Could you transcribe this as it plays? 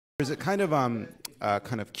There's a kind of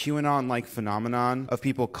QAnon-like phenomenon of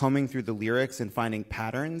people combing through the lyrics and finding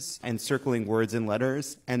patterns and circling words and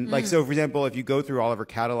letters. And like, so for example, if you go through all of her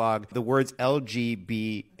catalog, the words L, G,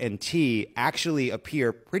 B, and T actually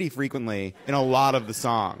appear pretty frequently in a lot of the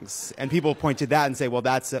songs. And people point to that and say, well,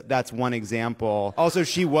 that's one example. Also,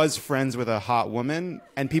 she was friends with a hot woman,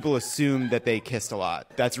 and people assume that they kissed a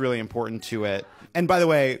lot. That's really important to it. And by the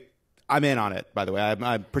way, I'm in on it, by the way.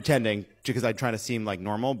 I'm pretending because I'm trying to seem like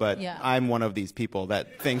normal, but yeah. I'm one of these people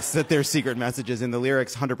that thinks that there's secret messages in the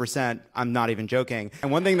lyrics, 100%. I'm not even joking.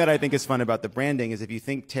 And one thing that I think is fun about the branding is if you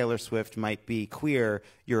think Taylor Swift might be queer,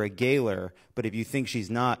 you're a gayler. But if you think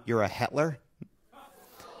she's not, you're a hetler.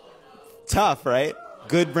 Tough, right?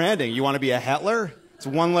 Good branding. You want to be a hetler? It's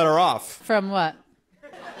one letter off. From what?